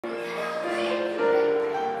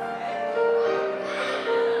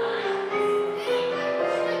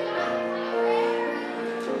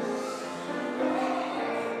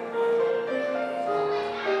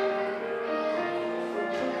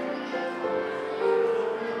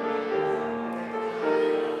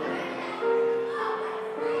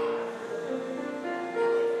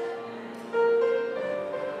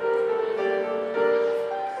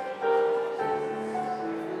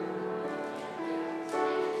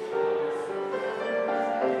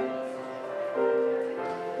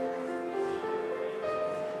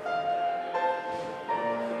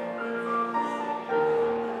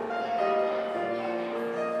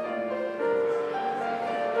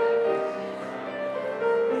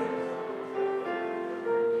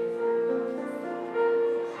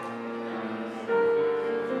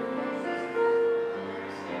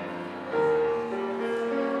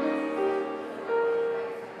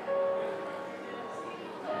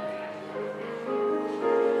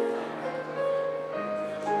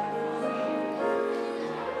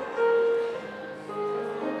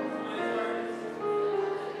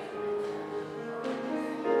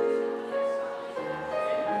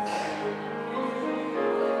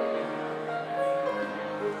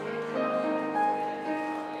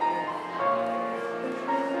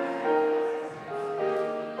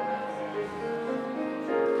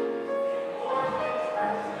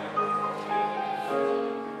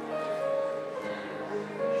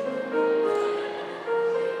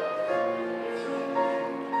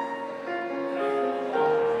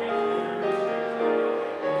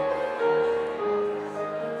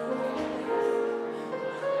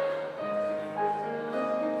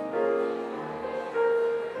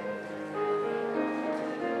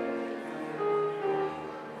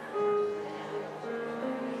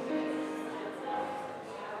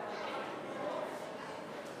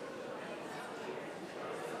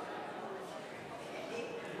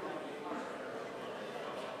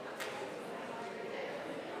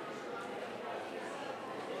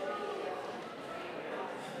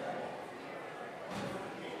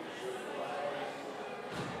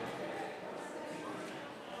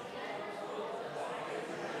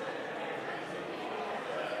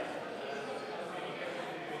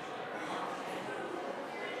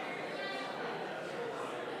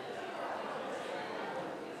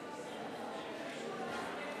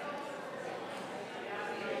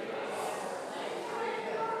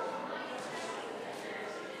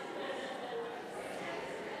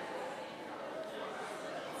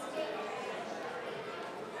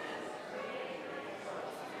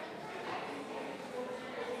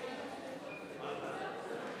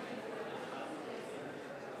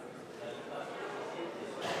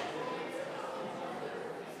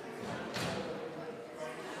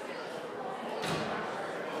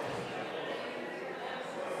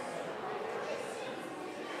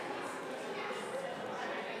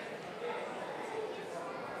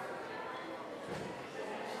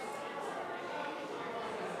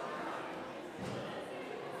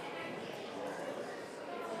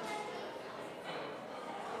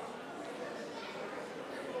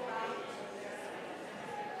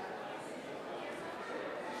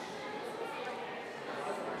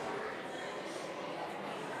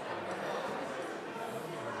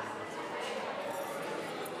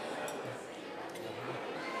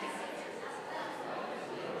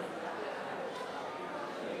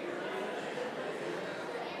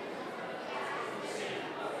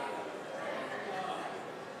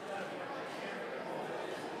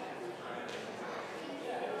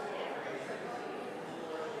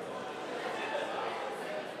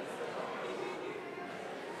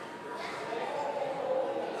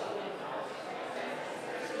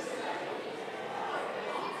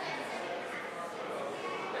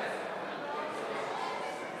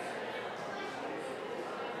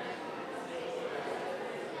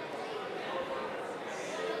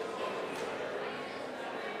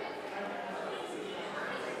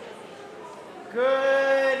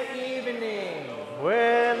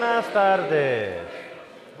Buenas tardes.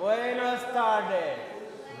 Buenas tardes.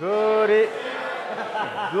 Good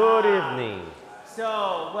evening.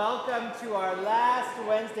 So, welcome to our last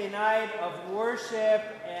Wednesday night of worship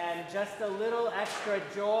and just a little extra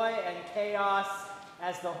joy and chaos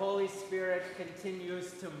as the Holy Spirit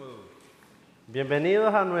continues to move.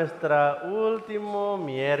 Bienvenidos a nuestro último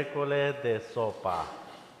miércoles de sopa.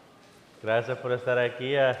 Gracias por estar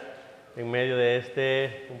aquí en medio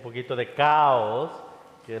de un poquito de caos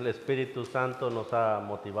que el Espíritu Santo nos ha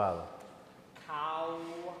motivado.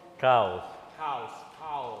 Caos.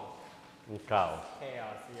 Un caos.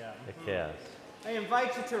 Chaos, yeah. De chaos. I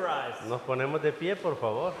invite you to rise. Nos ponemos de pie, por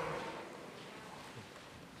favor.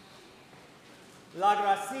 La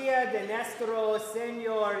gracia de nuestro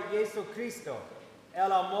Señor Jesucristo,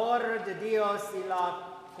 el amor de Dios y la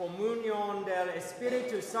comunión del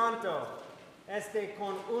Espíritu Santo esté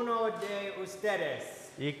con uno de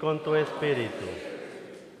ustedes. Y con tu espíritu.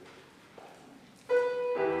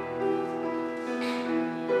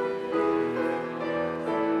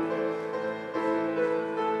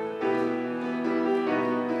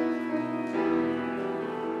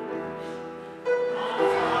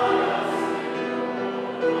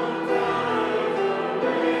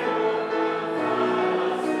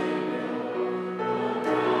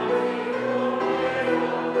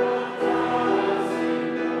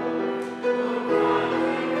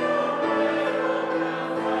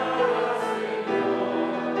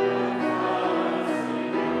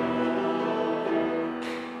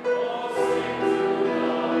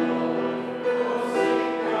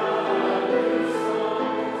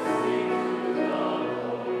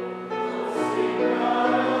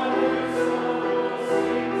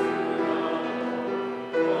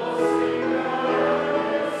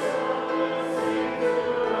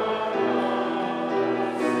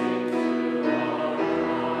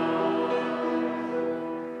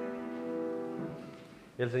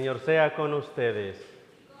 El Señor sea con ustedes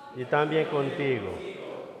y también contigo.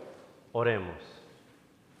 Oremos.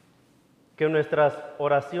 Que nuestras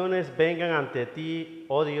oraciones vengan ante ti,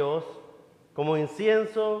 oh Dios, como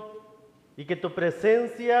incienso, y que tu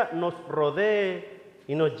presencia nos rodee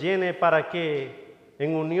y nos llene para que,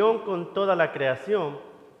 en unión con toda la creación,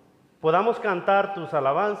 podamos cantar tus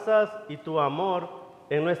alabanzas y tu amor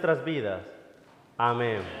en nuestras vidas.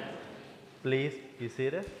 Amén. Please be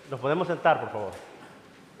seated. Nos podemos sentar, por favor.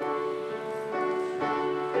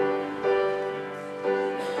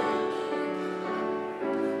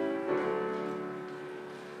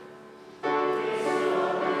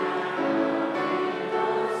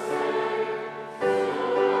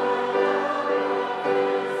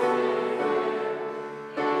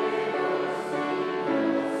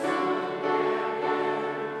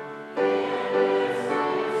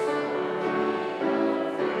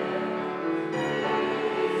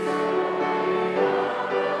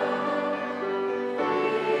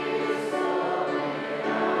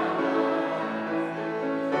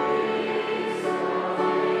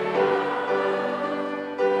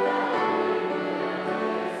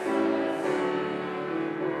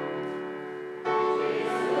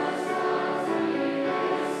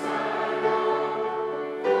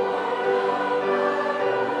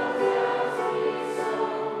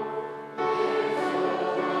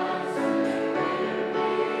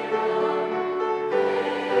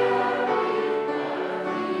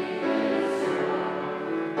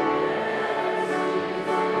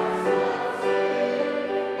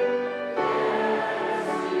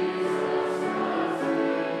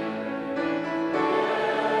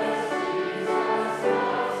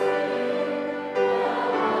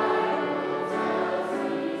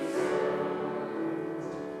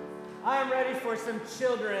 Some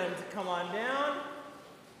children to come on down.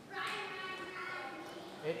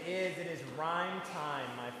 It is rhyme time,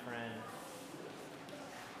 my friend.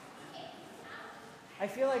 I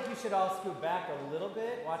feel like you should all scoot back a little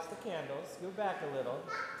bit. Watch the candles. Scoot back a little.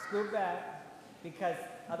 Scoot back. Because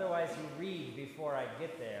otherwise you read before I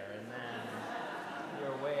get there, and then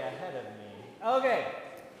you're way ahead of me. Okay.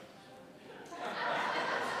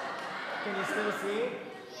 Can you still see?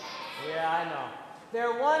 Yeah, I know.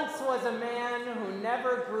 There once was a man who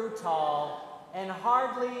never grew tall, and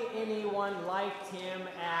hardly anyone liked him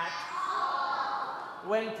at all.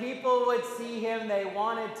 When people would see him, they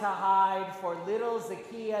wanted to hide, for little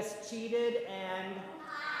Zacchaeus cheated and...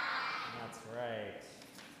 That's right.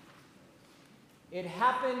 It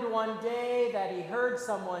happened one day that he heard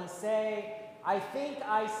someone say, "I think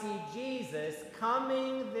I see Jesus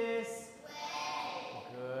coming this way."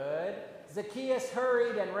 Good. Zacchaeus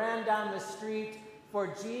hurried and ran down the street, for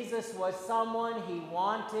Jesus was someone he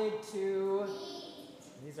wanted to eat.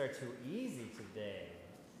 These are too easy today.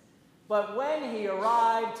 But when he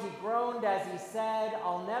arrived, he groaned as he said,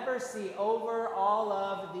 I'll never see over all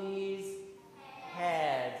of these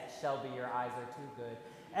heads. Shelby, your eyes are too good.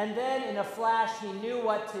 And then in a flash, he knew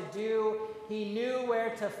what to do. He knew where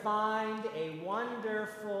to find a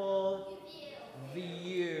wonderful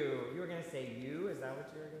view. You were going to say you? Is that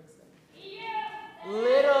what you were going to say?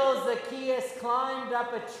 Little Zacchaeus climbed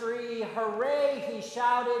up a tree. Hooray, he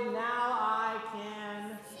shouted, now I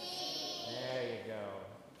can see. There you go.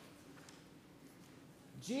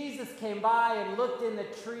 Jesus came by and looked in the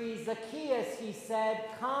tree. Zacchaeus, he said,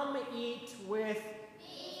 come eat with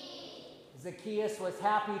me. Zacchaeus was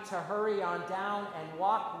happy to hurry on down and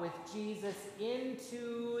walk with Jesus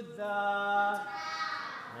into the...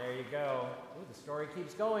 There you go. Ooh, the story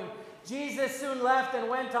keeps going. Jesus soon left and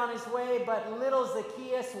went on his way, but little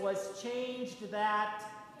Zacchaeus was changed that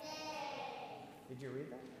day. Did you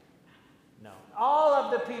read that? No. All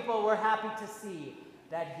of the people were happy to see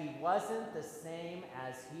that he wasn't the same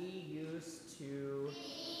as he used to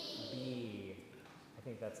be. I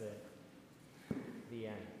think that's it. The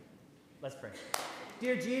end. Let's pray.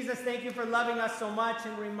 Dear Jesus, thank you for loving us so much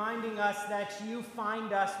and reminding us that you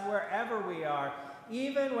find us wherever we are.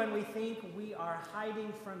 Even when we think we are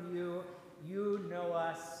hiding from you, you know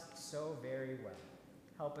us so very well.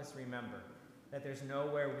 Help us remember that there's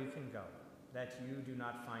nowhere we can go, that you do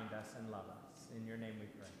not find us and love us. In your name we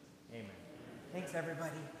pray. Amen. Thanks,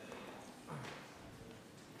 everybody.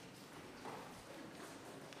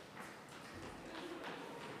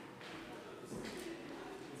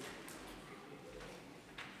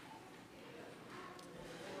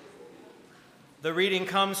 The reading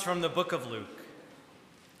comes from the book of Luke.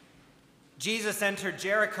 Jesus entered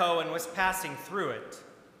Jericho and was passing through it.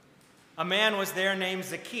 A man was there named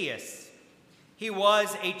Zacchaeus. He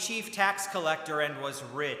was a chief tax collector and was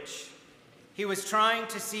rich. He was trying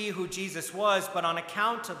to see who Jesus was, but on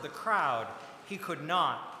account of the crowd, he could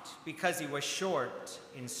not, because he was short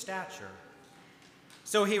in stature.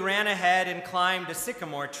 So he ran ahead and climbed a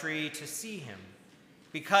sycamore tree to see him,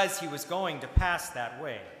 because he was going to pass that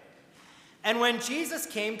way. And when Jesus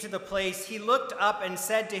came to the place, he looked up and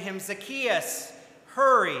said to him, Zacchaeus,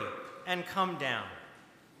 hurry and come down,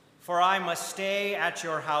 for I must stay at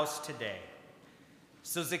your house today.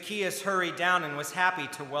 So Zacchaeus hurried down and was happy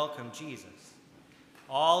to welcome Jesus.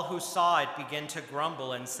 All who saw it began to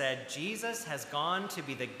grumble and said, Jesus has gone to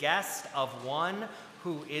be the guest of one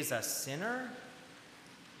who is a sinner?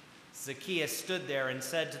 Zacchaeus stood there and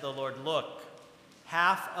said to the Lord, look,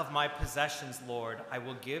 half of my possessions, Lord, I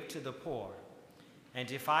will give to the poor.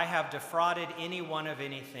 And if I have defrauded anyone of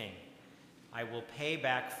anything, I will pay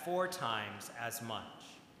back 4 times as much.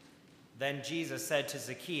 Then Jesus said to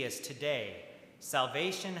Zacchaeus, today,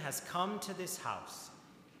 salvation has come to this house,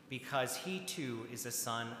 because he too is a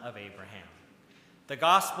son of Abraham. The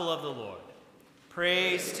gospel of the Lord.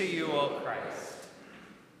 Praise to you, O Christ.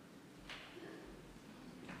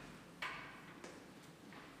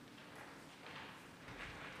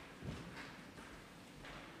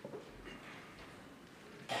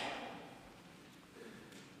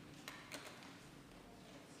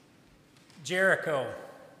 Jericho,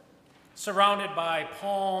 surrounded by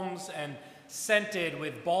palms and scented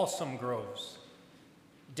with balsam groves.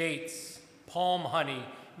 Dates, palm honey,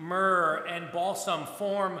 myrrh, and balsam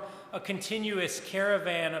form a continuous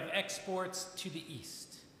caravan of exports to the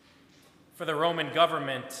east. For the Roman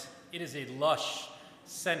government, it is a lush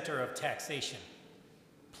center of taxation.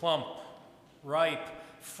 Plump, ripe,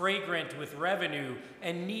 fragrant with revenue,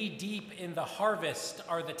 and knee-deep in the harvest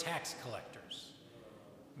are the tax collectors,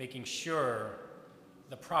 making sure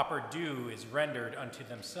the proper due is rendered unto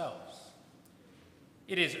themselves.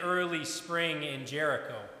 It is early spring in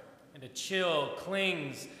Jericho, and a chill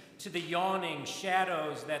clings to the yawning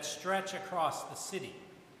shadows that stretch across the city.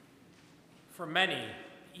 For many,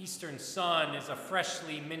 the eastern sun is a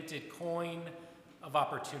freshly minted coin of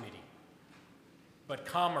opportunity. But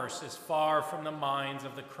commerce is far from the minds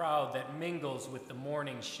of the crowd that mingles with the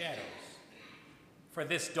morning shadows. For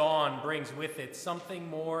this dawn brings with it something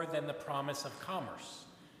more than the promise of commerce.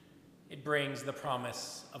 It brings the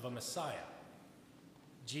promise of a Messiah.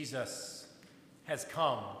 Jesus has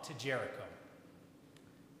come to Jericho.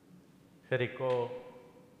 Jericó,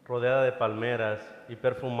 rodeada de palmeras y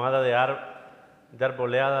perfumada de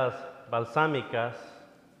arboledas balsámicas,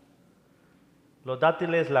 los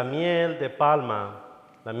dátiles, la miel de palma,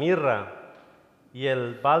 la mirra y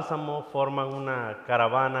el bálsamo forman una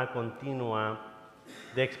caravana continua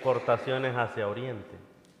de exportaciones hacia Oriente.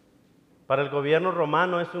 Para el gobierno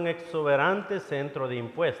romano es un exuberante centro de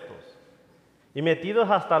impuestos, y metidos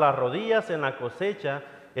hasta las rodillas en la cosecha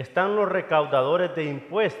están los recaudadores de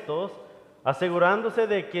impuestos asegurándose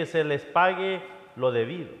de que se les pague lo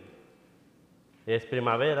debido. Es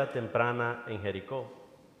primavera temprana en Jericó,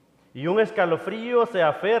 y un escalofrío se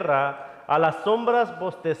aferra a las sombras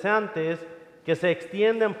bostezantes que se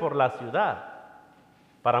extienden por la ciudad.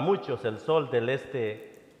 Para muchos el sol del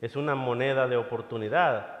este es una moneda de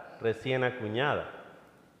oportunidad recién acuñada,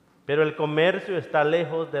 pero el comercio está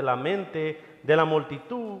lejos de la mente de la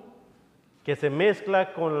multitud que se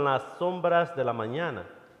mezcla con las sombras de la mañana,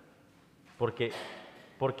 porque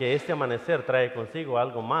este amanecer trae consigo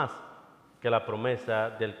algo más que la promesa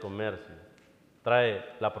del comercio.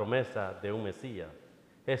 Trae la promesa de un Mesías.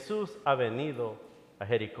 Jesús ha venido a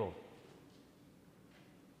Jericó.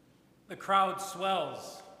 The crowd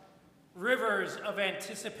swells. Rivers of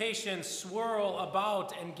anticipation swirl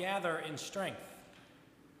about and gather in strength.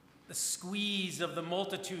 The squeeze of the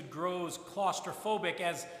multitude grows claustrophobic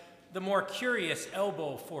as the more curious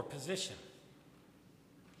elbow for position.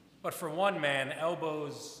 But for one man,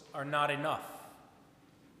 elbows are not enough.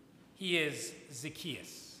 He is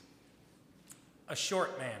Zacchaeus, a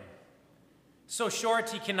short man. So short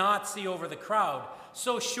he cannot see over the crowd.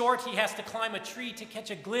 So short he has to climb a tree to catch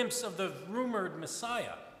a glimpse of the rumored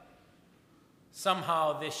Messiah.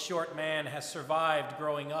 Somehow this short man has survived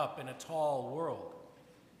growing up in a tall world,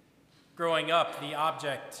 growing up the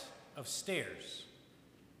object of stares,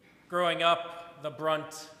 growing up the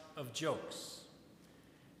brunt of jokes,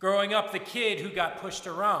 growing up the kid who got pushed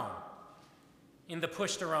around. In the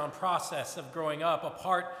pushed around process of growing up, a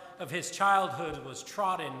part of his childhood was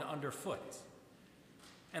trodden underfoot,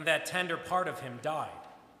 and that tender part of him died,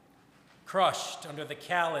 crushed under the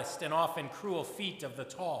calloused and often cruel feet of the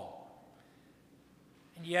tall.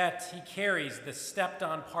 And yet he carries the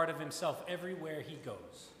stepped-on part of himself everywhere he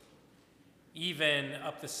goes, even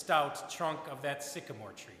up the stout trunk of that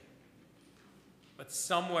sycamore tree. But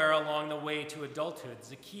somewhere along the way to adulthood,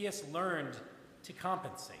 Zacchaeus learned to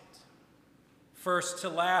compensate. First to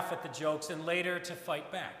laugh at the jokes and later to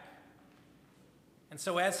fight back. And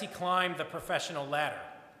so as he climbed the professional ladder,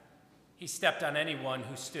 he stepped on anyone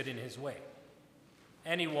who stood in his way,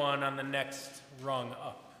 anyone on the next rung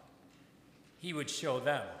up. He would show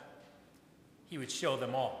them. He would show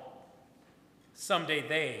them all. Someday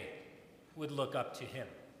they would look up to him.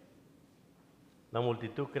 La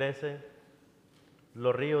multitud crece,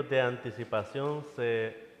 los ríos de anticipación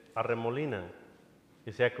se arremolinan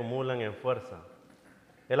y se acumulan en fuerza.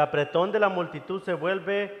 El apretón de la multitud se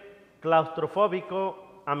vuelve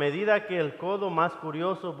claustrofóbico a medida que el codo más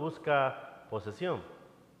curioso busca posesión.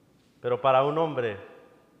 Pero para un hombre,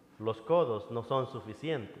 los codos no son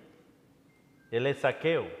suficientes. Él es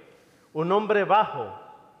Zaqueo, un hombre bajo,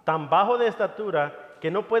 tan bajo de estatura que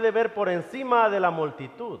no puede ver por encima de la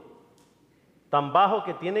multitud, tan bajo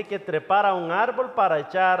que tiene que trepar a un árbol para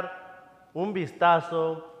echar un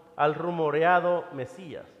vistazo al rumoreado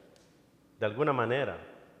Mesías. De alguna manera,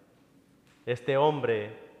 este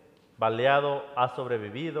hombre baleado ha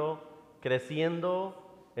sobrevivido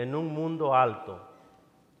creciendo en un mundo alto,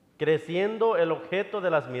 creciendo el objeto de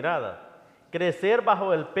las miradas, crecer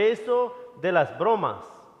bajo el peso de las bromas,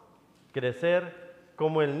 crecer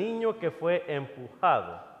como el niño que fue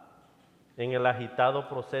empujado en el agitado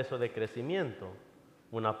proceso de crecimiento.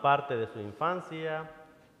 Una parte de su infancia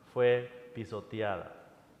fue pisoteada.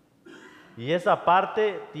 Y esa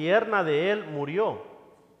parte tierna de él murió,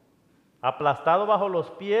 aplastado bajo los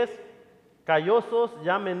pies callosos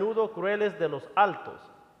ya a menudo crueles de los altos.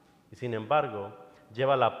 Y sin embargo,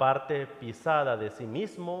 lleva la parte pisada de sí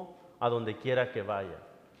mismo a donde quiera que vaya.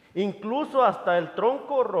 Incluso hasta el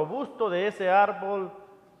tronco robusto de ese árbol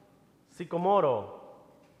sicomoro.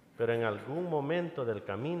 Pero en algún momento del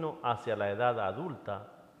camino hacia la edad adulta,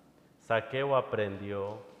 Zaqueo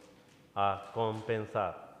aprendió a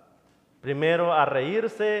compensar. Primero a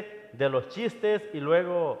reírse de los chistes y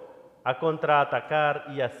luego a contraatacar,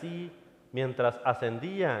 y así, mientras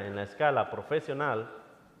ascendía en la escala profesional,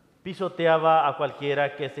 pisoteaba a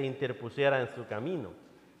cualquiera que se interpusiera en su camino,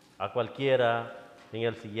 a cualquiera en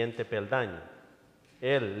el siguiente peldaño.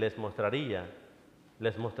 Él les mostraría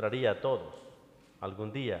a todos.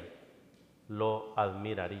 Algún día lo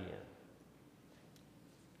admiraría.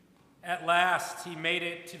 At last, he made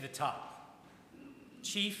it to the top.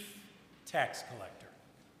 Chief tax collector,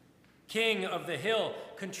 king of the hill,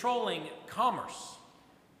 controlling commerce,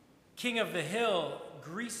 king of the hill,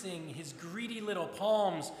 greasing his greedy little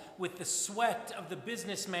palms with the sweat of the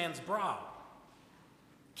businessman's brow,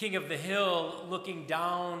 king of the hill, looking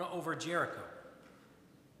down over Jericho.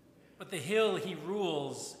 But the hill he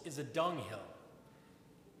rules is a dunghill,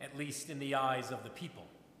 at least in the eyes of the people.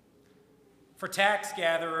 For tax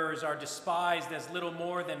gatherers are despised as little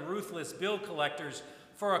more than ruthless bill collectors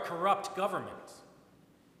for a corrupt government.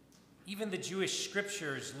 Even the Jewish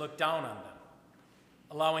scriptures look down on them,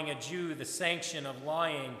 allowing a Jew the sanction of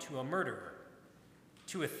lying to a murderer,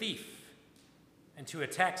 to a thief, and to a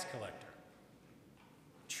tax collector.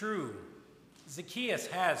 True, Zacchaeus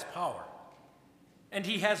has power, and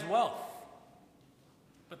he has wealth,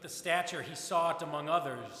 but the stature he sought among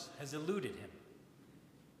others has eluded him,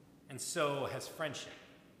 and so has friendship.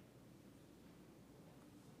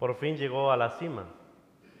 Por fin llegó a la cima.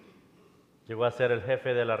 Llegó a ser el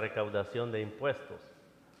jefe de la recaudación de impuestos,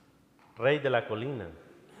 rey de la colina,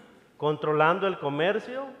 controlando el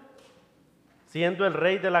comercio, siendo el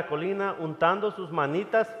rey de la colina, untando sus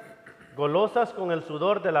manitas golosas con el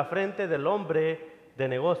sudor de la frente del hombre de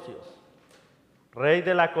negocios. Rey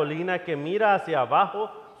de la colina que mira hacia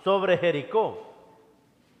abajo sobre Jericó,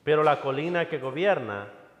 pero la colina que gobierna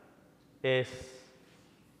es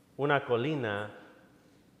una colina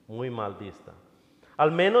muy mal vista,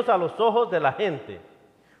 al menos a los ojos de la gente,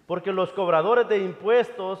 porque los cobradores de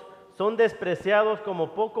impuestos son despreciados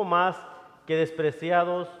como poco más que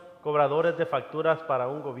despreciados cobradores de facturas para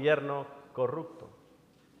un gobierno corrupto.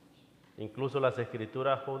 Incluso las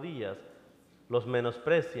escrituras judías los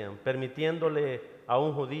menosprecian, permitiéndole a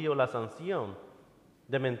un judío la sanción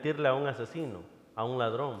de mentirle a un asesino, a un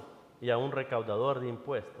ladrón y a un recaudador de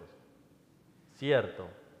impuestos. Cierto,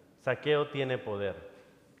 Zaqueo tiene poder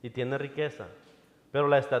y tiene riqueza, pero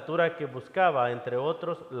la estatura que buscaba, entre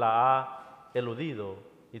otros, la ha eludido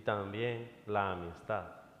y también la amistad.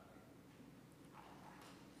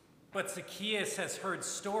 But Zacchaeus has heard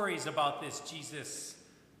stories about this Jesus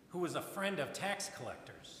who was a friend of tax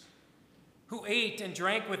collectors, who ate and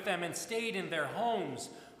drank with them and stayed in their homes,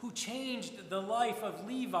 who changed the life of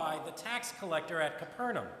Levi, the tax collector at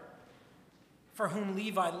Capernaum, for whom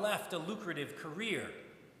Levi left a lucrative career,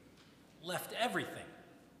 left everything,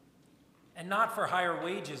 and not for higher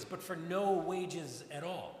wages, but for no wages at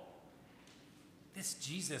all. This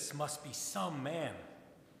Jesus must be some man.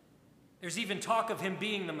 There's even talk of him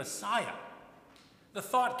being the Messiah. The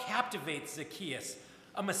thought captivates Zacchaeus,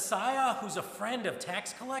 a Messiah who's a friend of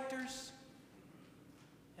tax collectors?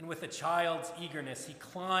 And with a child's eagerness, he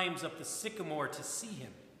climbs up the sycamore to see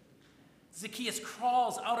him. Zacchaeus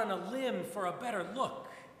crawls out on a limb for a better look.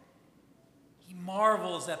 He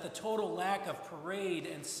marvels at the total lack of parade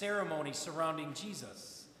and ceremony surrounding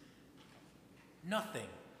Jesus. Nothing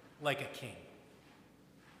like a king.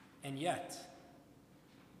 And yet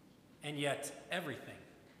everything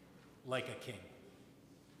like a king.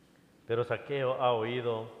 Pero Zaqueo ha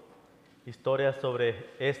oído historias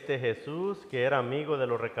sobre este Jesús que era amigo de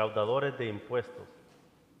los recaudadores de impuestos,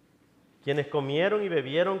 quienes comieron y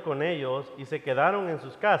bebieron con ellos y se quedaron en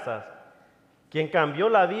sus casas, quien cambió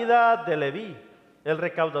la vida de Leví, el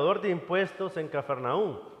recaudador de impuestos en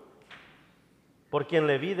Cafarnaúm, por quien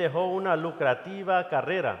Leví dejó una lucrativa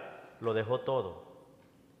carrera, lo dejó todo,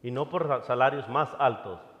 y no por salarios más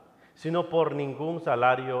altos, sino por ningún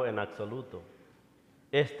salario en absoluto.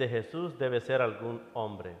 Este Jesús debe ser algún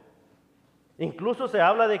hombre. Incluso se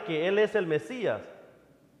habla de que Él es el Mesías.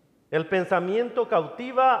 El pensamiento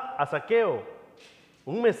cautiva a Zaqueo.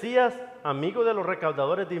 ¿Un Mesías amigo de los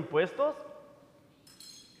recaudadores de impuestos?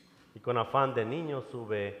 Y con afán de niño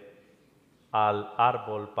sube al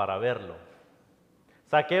árbol para verlo.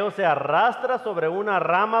 Zaqueo se arrastra sobre una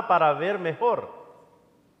rama para ver mejor.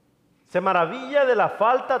 Se maravilla de la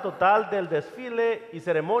falta total del desfile y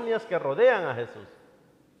ceremonias que rodean a Jesús.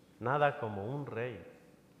 Nada como un rey.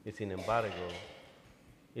 Y sin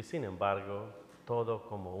embargo, todo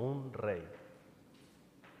como un rey.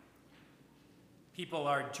 People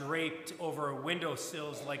are draped over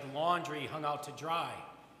windowsills like laundry hung out to dry,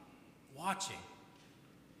 watching.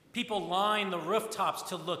 People line the rooftops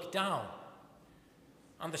to look down.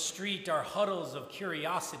 On the street are huddles of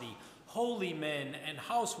curiosity, holy men and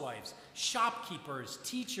housewives, shopkeepers,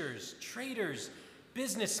 teachers, traders,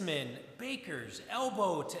 businessmen, bakers,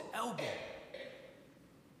 elbow to elbow.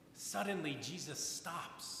 Suddenly, Jesus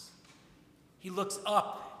stops. He looks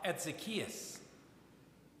up at Zacchaeus.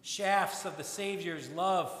 Shafts of the Savior's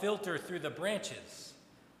love filter through the branches.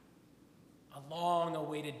 A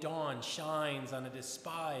long-awaited dawn shines on a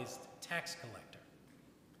despised tax collector.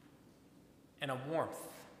 And a warmth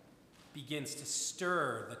begins to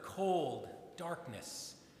stir the cold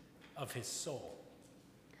darkness of his soul.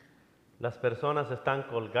 Las personas están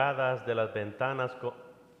colgadas de las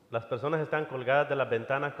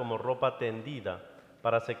ventanas como ropa tendida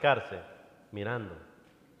para secarse, mirando.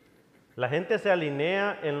 La gente se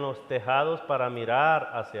alinea en los tejados para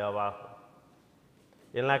mirar hacia abajo.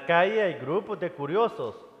 En la calle hay grupos de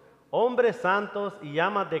curiosos, hombres santos y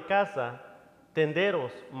amas de casa,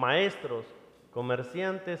 tenderos, maestros,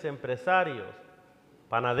 comerciantes, empresarios,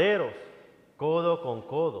 panaderos, codo con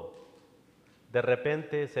codo. De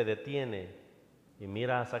repente se detiene y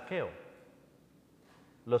mira a Zaqueo.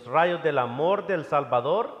 Los rayos del amor del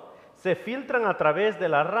Salvador se filtran a través de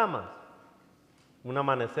las ramas. Un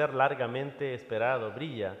amanecer largamente esperado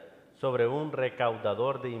brilla sobre un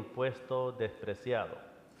recaudador de impuestos despreciado,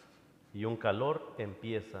 y un calor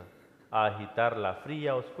empieza a agitar la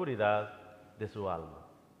fría oscuridad de su alma.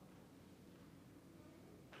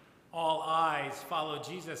 All eyes follow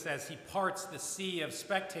Jesus as he parts the sea of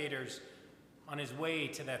spectators on his way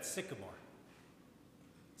to that sycamore.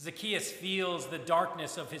 Zacchaeus feels the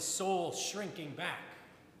darkness of his soul shrinking back.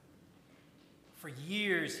 For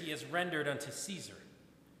years he has rendered unto Caesar,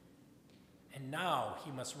 and now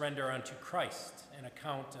he must render unto Christ an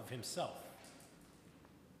account of himself.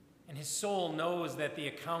 And his soul knows that the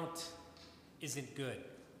account isn't good.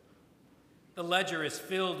 The ledger is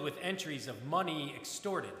filled with entries of money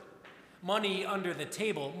extorted, money under the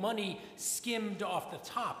table, money skimmed off the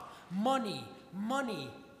top, money, money,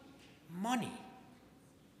 money.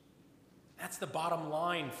 That's the bottom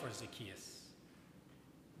line for Zacchaeus,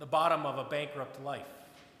 the bottom of a bankrupt life.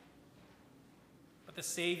 But the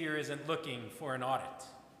Savior isn't looking for an audit.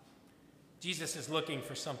 Jesus is looking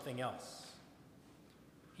for something else.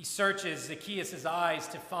 He searches Zacchaeus' eyes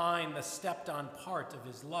to find the stepped-on part of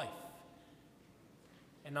his life.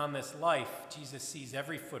 And on this life, Jesus sees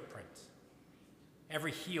every footprint,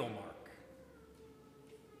 every heel mark.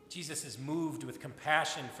 Jesus is moved with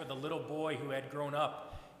compassion for the little boy who had grown up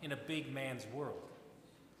in a big man's world.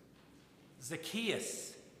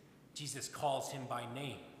 Zacchaeus, Jesus calls him by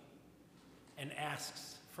name and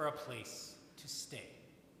asks for a place to stay.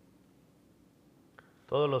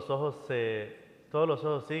 Todos los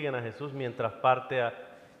ojos siguen a Jesús mientras parte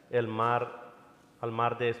al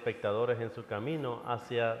mar de espectadores en su camino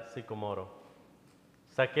hacia Sicomoro.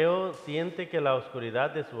 Zaqueo siente que la oscuridad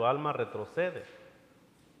de su alma retrocede.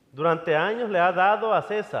 Durante años le ha dado a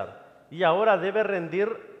César y ahora debe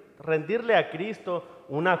rendirle a Cristo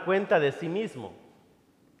una cuenta de sí mismo.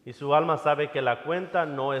 Y su alma sabe que la cuenta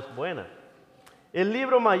no es buena. El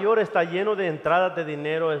libro mayor está lleno de entradas de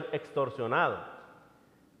dinero extorsionado,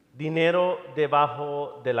 dinero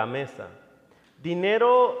debajo de la mesa,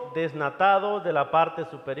 dinero desnatado de la parte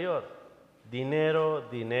superior, dinero,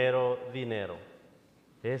 dinero, dinero.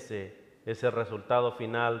 Ese es el resultado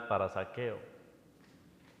final para Zaqueo.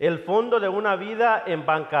 El fondo de una vida en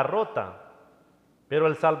bancarrota, pero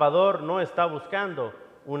el Salvador no está buscando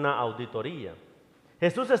una auditoría.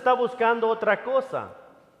 Jesús está buscando otra cosa.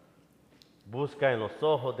 Busca en los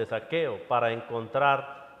ojos de Zaqueo para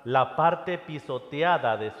encontrar la parte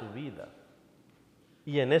pisoteada de su vida.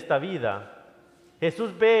 Y en esta vida,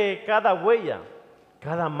 Jesús ve cada huella,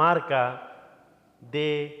 cada marca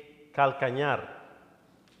de calcañar.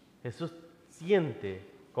 Jesús siente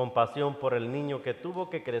compasión por el niño que tuvo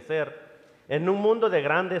que crecer en un mundo de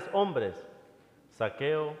grandes hombres.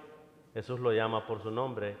 Zaqueo, Jesús lo llama por su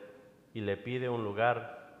nombre y le pide un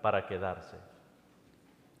lugar para quedarse.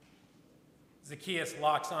 Zacchaeus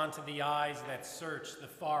locks onto the eyes that search the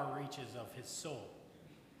far reaches of his soul.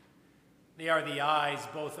 They are the eyes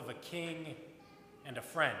both of a king and a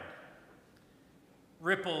friend.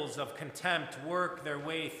 Ripples of contempt work their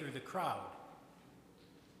way through the crowd.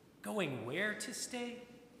 Going where to stay?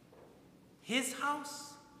 His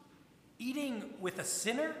house? Eating with a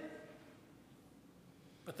sinner?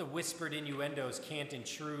 But the whispered innuendos can't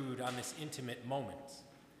intrude on this intimate moment.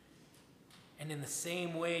 And in the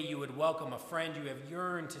same way you would welcome a friend you have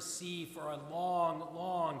yearned to see for a long,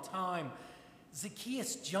 long time,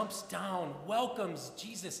 Zacchaeus jumps down, welcomes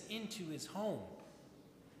Jesus into his home.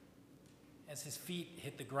 As his feet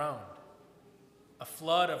hit the ground, a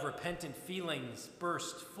flood of repentant feelings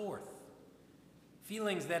burst forth,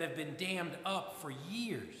 feelings that have been dammed up for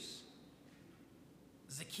years.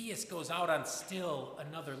 Zacchaeus goes out on still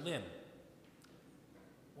another limb.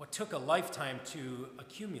 What took a lifetime to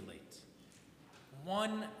accumulate,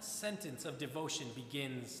 one sentence of devotion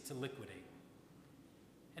begins to liquidate.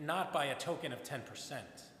 And not by a token of 10%.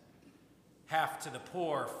 Half to the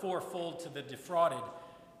poor, fourfold to the defrauded.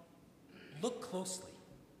 Look closely.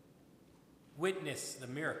 Witness the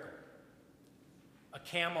miracle. A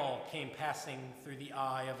camel came passing through the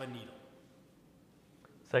eye of a needle.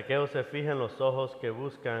 Zaqueo se fija en los ojos que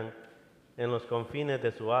buscan en los confines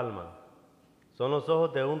de su alma. Son los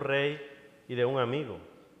ojos de un rey y de un amigo.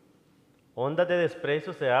 Ondas de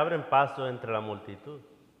desprecio se abren paso entre la multitud.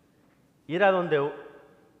 Ir a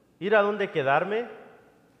donde quedarme,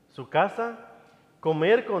 su casa,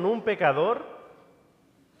 comer con un pecador.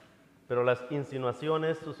 Pero las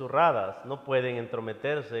insinuaciones susurradas no pueden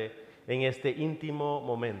entrometerse en este íntimo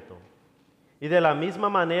momento. Y de la misma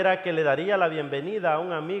manera que le daría la bienvenida a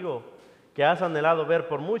un amigo que has anhelado ver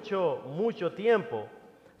por mucho, mucho tiempo,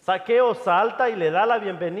 Zaqueo salta y le da la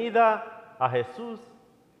bienvenida a Jesús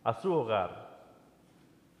a su hogar.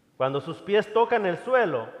 Cuando sus pies tocan el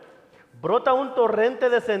suelo, brota un torrente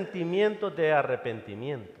de sentimientos de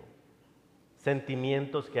arrepentimiento,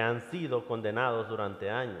 sentimientos que han sido condenados durante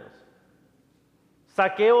años.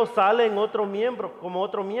 Zaqueo sale como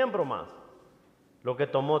otro miembro más, lo que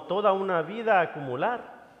tomó toda una vida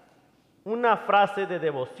acumular. Una frase de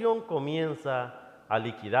devoción comienza a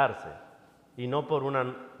liquidarse, y no por una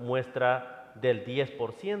muestra del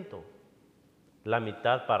 10%, la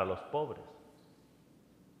mitad para los pobres,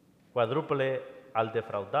 cuádruple al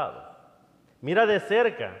defraudado. Mira de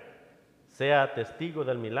cerca, sea testigo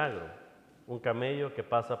del milagro, un camello que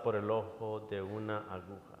pasa por el ojo de una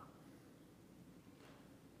aguja.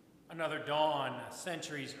 Another dawn,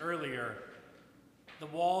 centuries earlier, the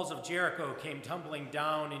walls of Jericho came tumbling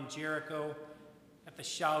down in Jericho at the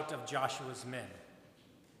shout of Joshua's men.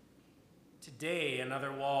 Today,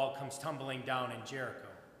 another wall comes tumbling down in Jericho,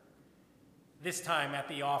 this time at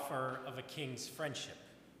the offer of a king's friendship.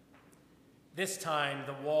 This time,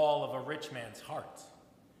 the wall of a rich man's heart.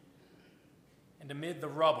 And amid the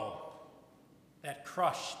rubble, that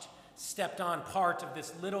crushed, stepped-on part of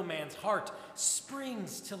this little man's heart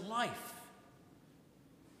springs to life.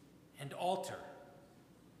 And altar,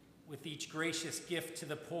 with each gracious gift to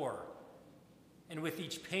the poor, and with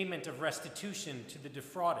each payment of restitution to the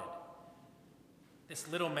defrauded, this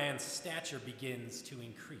little man's stature begins to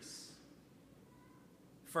increase.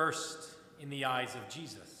 First, in the eyes of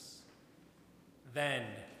Jesus, then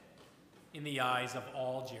in the eyes of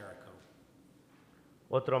all Jericho.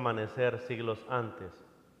 Otro amanecer siglos antes.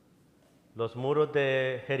 Los muros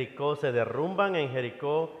de Jericó se derrumban en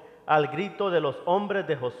Jericó al grito de los hombres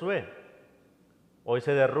de Josué. Hoy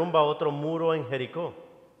se derrumba otro muro en Jericó,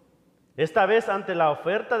 esta vez ante la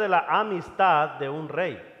oferta de la amistad de un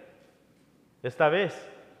rey. Esta vez,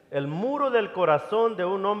 el muro del corazón de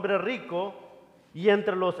un hombre rico, y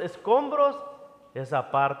entre los escombros,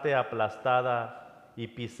 esa parte aplastada y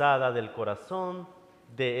pisada del corazón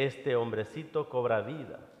de este hombrecito cobra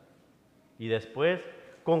vida. Y después,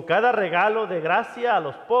 con cada regalo de gracia a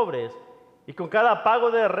los pobres y con cada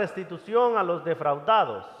pago de restitución a los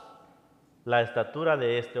defraudados, la estatura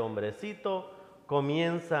de este hombrecito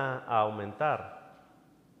comienza a aumentar,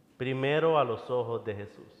 primero a los ojos de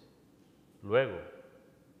Jesús, luego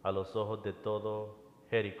a los ojos de todo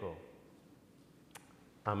Jericó.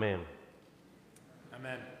 Amén.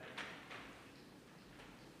 Amen.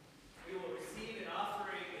 We will receive an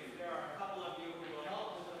offering. If there are a couple of you who will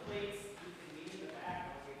help with the plates, you can meet in the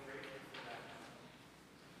back. I'll be grateful for that.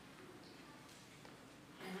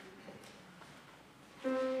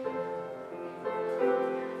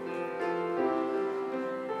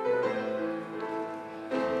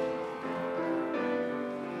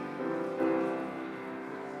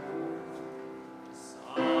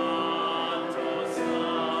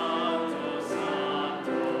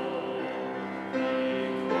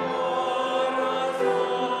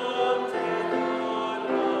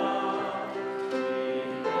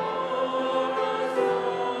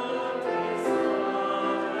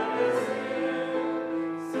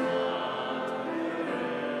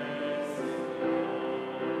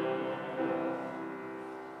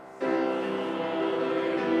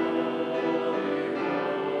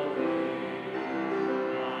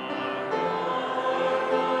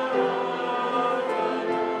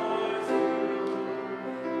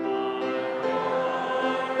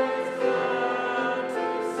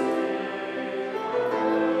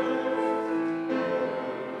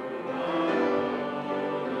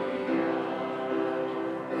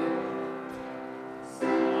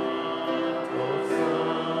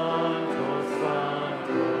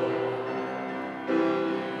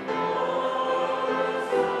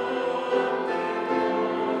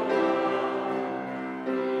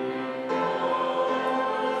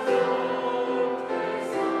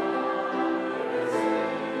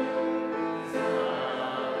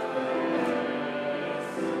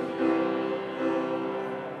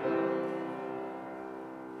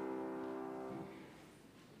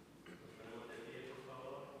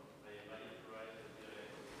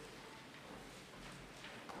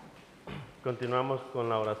 Continuamos con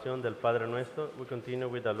la oración del Padre Nuestro. We continue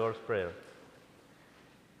with the Lord's Prayer.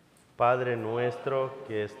 Padre nuestro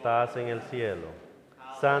que estás en el cielo,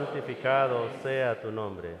 santificado sea tu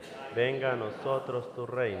nombre. Venga a nosotros tu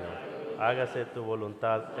reino. Hágase tu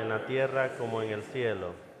voluntad en la tierra como en el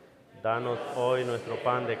cielo. Danos hoy nuestro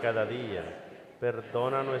pan de cada día.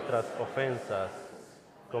 Perdona nuestras ofensas,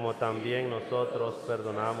 como también nosotros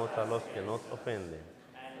perdonamos a los que nos ofenden.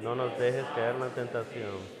 No nos dejes caer en la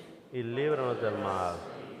tentación y líbranos del mal,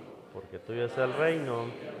 porque tuyo es el reino,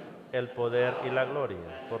 el poder y la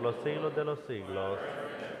gloria, por los siglos de los siglos.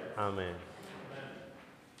 Amén.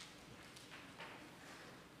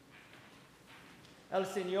 El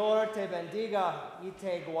Señor te bendiga y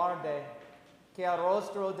te guarde, que el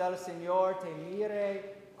rostro del Señor te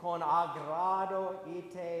mire con agrado y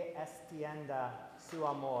te extienda su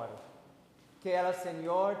amor. Que el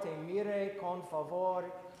Señor te mire con favor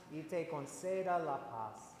y te conceda la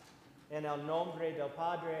paz. En el nombre del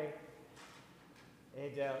Padre, y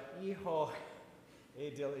del Hijo,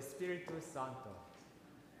 y del Espíritu Santo.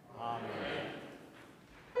 Amén.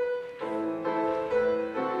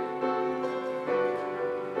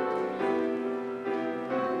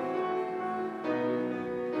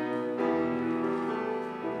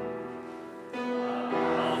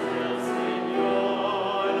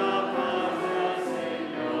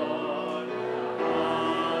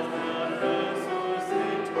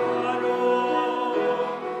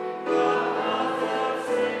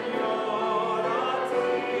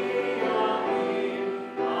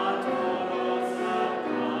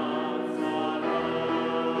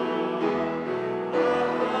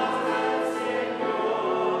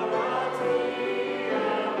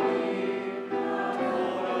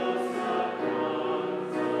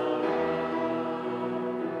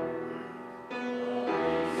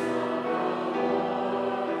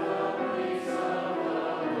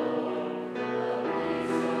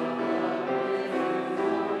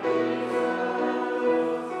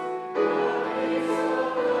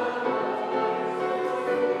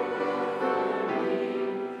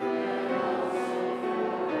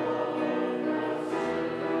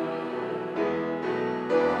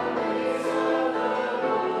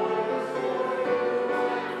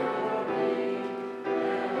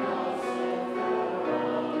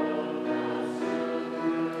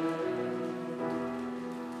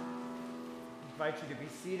 I invite you to be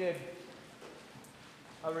seated.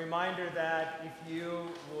 A reminder that if you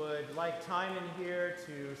would like time in here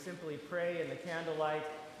to simply pray in the candlelight,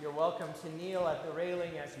 you're welcome to kneel at the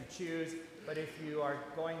railing as you choose, but if you are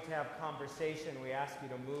going to have conversation, we ask you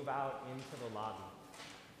to move out into the lobby.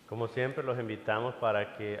 Como siempre, los invitamos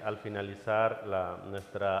para que al finalizar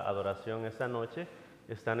nuestra adoración esta noche,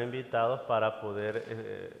 están invitados para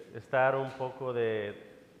poder estar un poco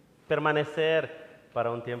permanecer para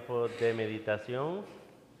un tiempo de meditación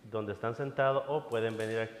donde están sentados, o pueden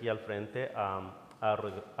venir aquí al frente a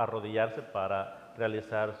arrodillarse para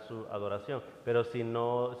realizar su adoración. Pero si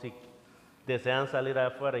desean salir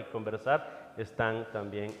afuera y conversar, están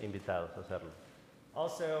también invitados a hacerlo.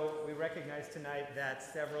 Also, we recognize tonight that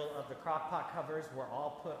several of the crock-pot covers were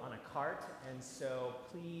all put on a cart, and so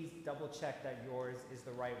please double check that yours is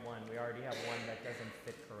the right one. We already have one that doesn't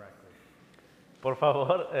fit correctly. Por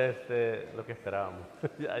favor, lo que esperábamos.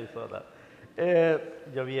 I saw that.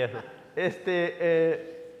 Yo vi eso.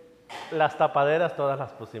 Las tapaderas todas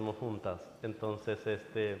las pusimos juntas, entonces,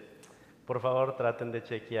 por favor, traten de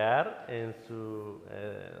chequear en su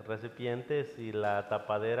recipiente si la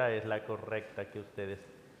tapadera es la correcta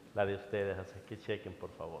la de ustedes, así que chequen, por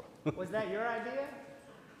favor. Was that your idea?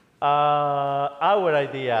 Our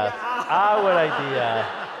idea. Our idea.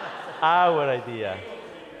 Our idea.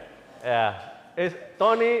 Yeah.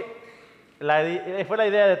 Tony, fue la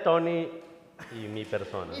idea de Tony y mi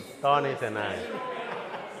persona. Tony Senay.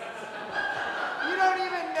 You don't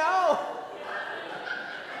even know.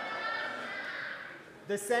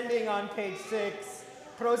 Descending on page 6,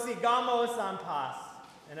 prosigamos en paz.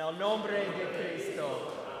 En el nombre de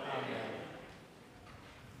Cristo. Amén.